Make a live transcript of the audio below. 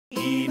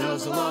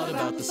knows a lot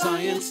about the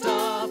science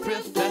stuff.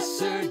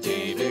 Professor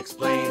Dave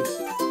explains.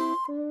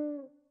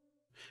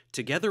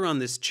 Together on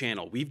this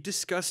channel, we've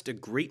discussed a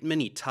great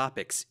many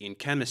topics in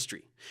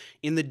chemistry.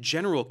 In the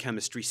general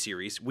chemistry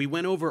series, we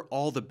went over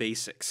all the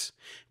basics.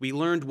 We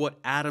learned what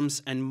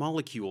atoms and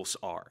molecules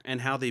are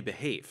and how they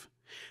behave.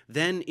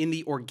 Then, in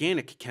the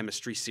organic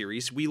chemistry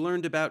series, we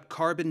learned about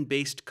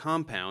carbon-based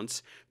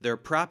compounds, their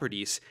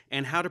properties,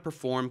 and how to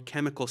perform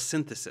chemical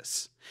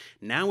synthesis.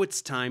 Now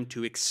it's time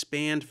to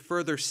expand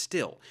further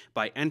still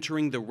by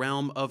entering the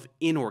realm of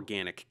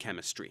inorganic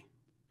chemistry.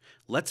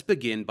 Let's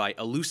begin by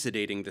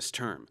elucidating this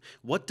term.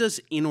 What does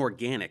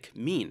inorganic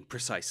mean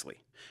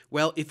precisely?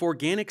 Well, if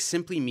organic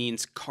simply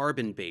means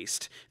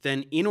carbon-based,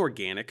 then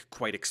inorganic,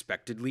 quite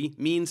expectedly,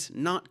 means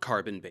not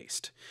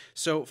carbon-based.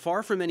 So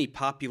far from any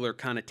popular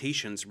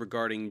connotations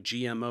regarding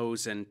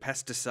GMOs and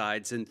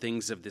pesticides and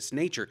things of this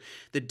nature,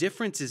 the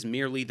difference is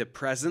merely the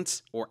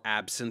presence or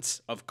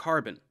absence of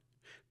carbon.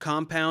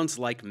 Compounds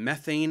like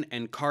methane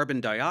and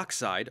carbon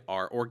dioxide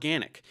are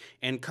organic,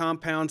 and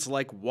compounds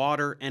like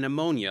water and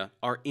ammonia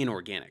are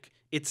inorganic.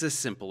 It's as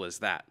simple as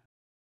that.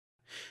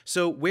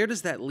 So where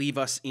does that leave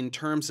us in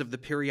terms of the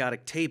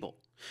periodic table?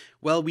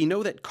 Well, we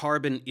know that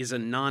carbon is a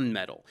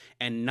nonmetal,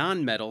 and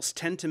nonmetals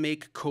tend to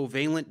make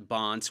covalent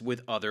bonds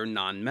with other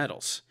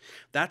nonmetals.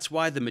 That's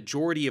why the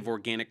majority of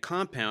organic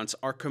compounds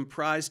are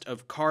comprised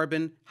of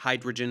carbon,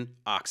 hydrogen,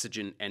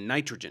 oxygen, and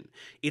nitrogen.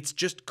 It's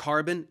just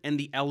carbon and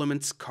the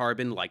elements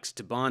carbon likes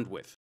to bond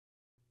with.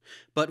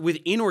 But with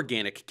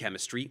inorganic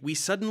chemistry, we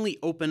suddenly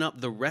open up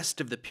the rest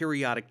of the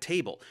periodic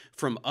table,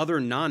 from other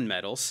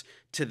nonmetals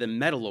to the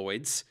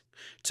metalloids,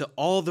 to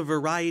all the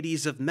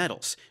varieties of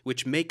metals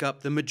which make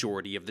up the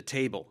majority of the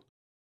table.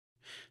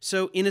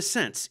 So, in a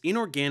sense,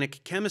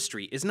 inorganic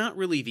chemistry is not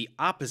really the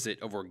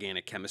opposite of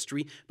organic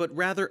chemistry, but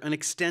rather an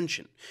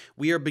extension.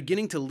 We are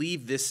beginning to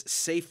leave this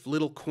safe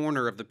little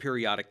corner of the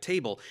periodic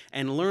table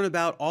and learn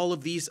about all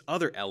of these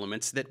other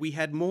elements that we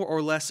had more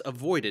or less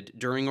avoided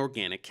during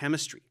organic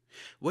chemistry.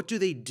 What do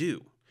they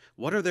do?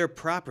 What are their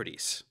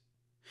properties?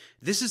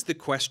 This is the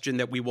question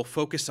that we will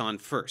focus on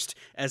first,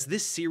 as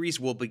this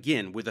series will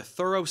begin with a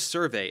thorough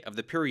survey of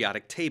the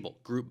periodic table,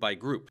 group by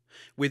group.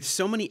 With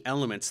so many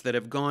elements that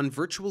have gone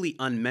virtually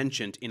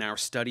unmentioned in our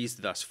studies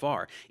thus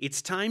far,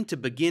 it's time to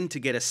begin to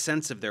get a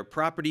sense of their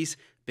properties,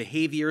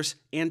 behaviors,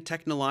 and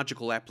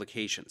technological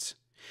applications.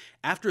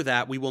 After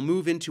that, we will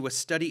move into a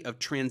study of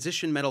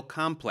transition metal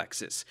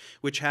complexes,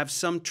 which have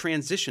some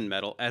transition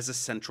metal as a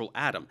central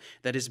atom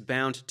that is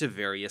bound to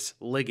various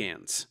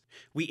ligands.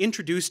 We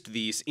introduced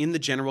these in the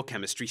general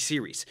chemistry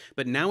series,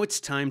 but now it's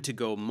time to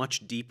go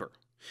much deeper.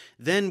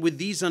 Then, with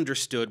these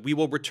understood, we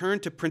will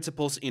return to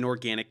principles in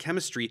organic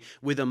chemistry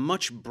with a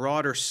much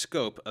broader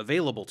scope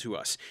available to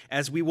us,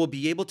 as we will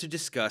be able to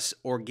discuss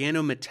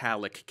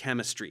organometallic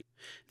chemistry.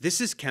 This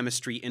is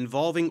chemistry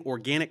involving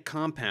organic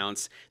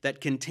compounds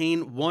that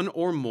contain one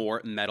or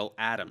more metal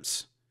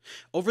atoms.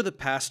 Over the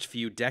past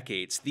few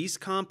decades, these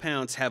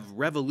compounds have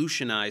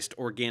revolutionized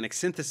organic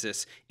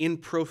synthesis in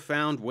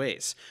profound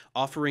ways,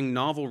 offering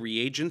novel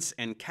reagents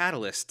and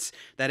catalysts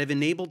that have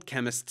enabled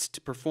chemists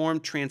to perform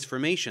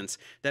transformations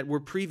that were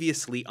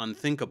previously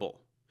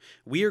unthinkable.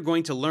 We are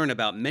going to learn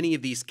about many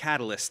of these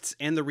catalysts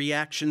and the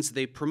reactions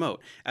they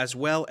promote, as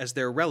well as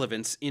their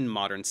relevance in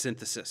modern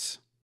synthesis.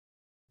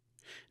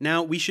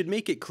 Now, we should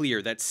make it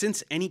clear that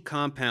since any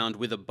compound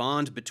with a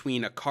bond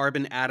between a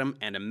carbon atom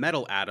and a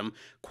metal atom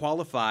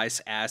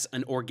qualifies as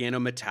an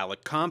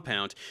organometallic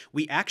compound,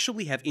 we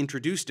actually have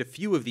introduced a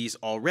few of these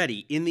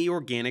already in the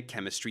organic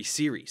chemistry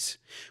series.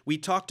 We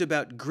talked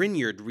about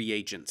Grignard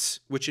reagents,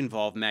 which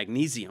involve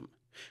magnesium.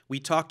 We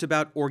talked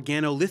about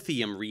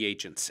organolithium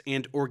reagents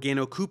and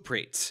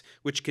organocuprates,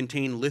 which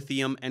contain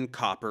lithium and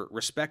copper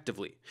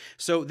respectively.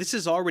 So this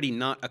is already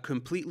not a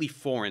completely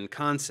foreign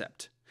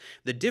concept.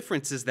 The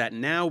difference is that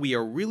now we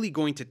are really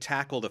going to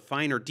tackle the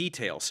finer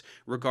details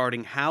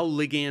regarding how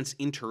ligands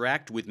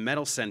interact with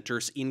metal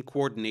centers in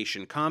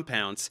coordination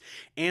compounds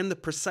and the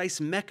precise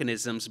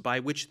mechanisms by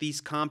which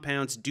these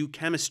compounds do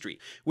chemistry,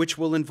 which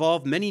will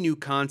involve many new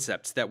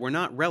concepts that were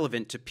not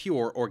relevant to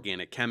pure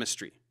organic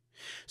chemistry.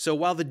 So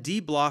while the D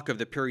block of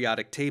the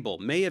periodic table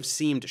may have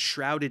seemed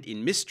shrouded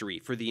in mystery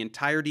for the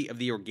entirety of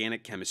the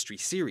organic chemistry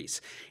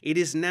series, it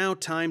is now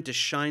time to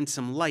shine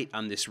some light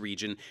on this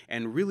region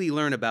and really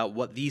learn about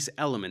what these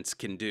elements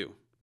can do.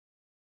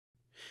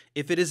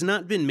 If it has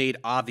not been made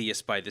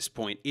obvious by this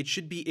point, it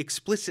should be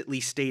explicitly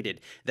stated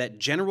that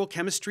general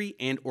chemistry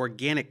and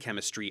organic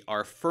chemistry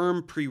are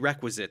firm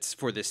prerequisites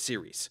for this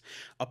series.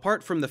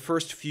 Apart from the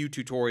first few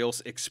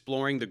tutorials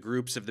exploring the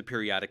groups of the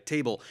periodic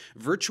table,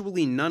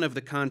 virtually none of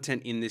the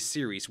content in this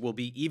series will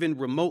be even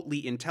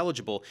remotely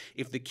intelligible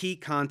if the key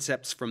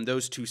concepts from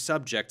those two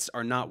subjects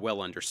are not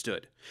well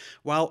understood.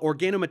 While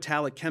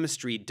organometallic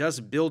chemistry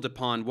does build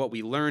upon what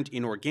we learned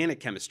in organic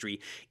chemistry,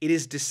 it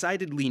is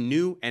decidedly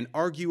new and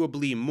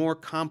arguably more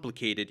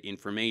complicated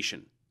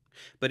information.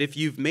 But if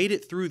you've made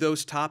it through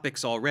those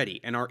topics already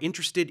and are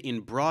interested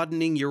in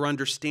broadening your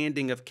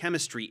understanding of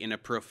chemistry in a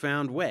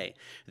profound way,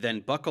 then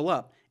buckle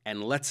up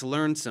and let's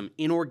learn some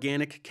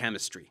inorganic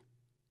chemistry.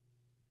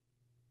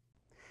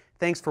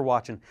 Thanks for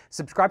watching.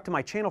 Subscribe to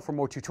my channel for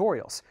more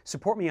tutorials.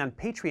 Support me on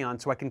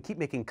Patreon so I can keep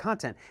making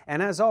content.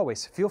 And as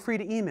always, feel free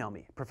to email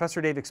me,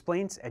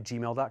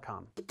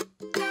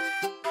 ProfessorDaveExplains@gmail.com.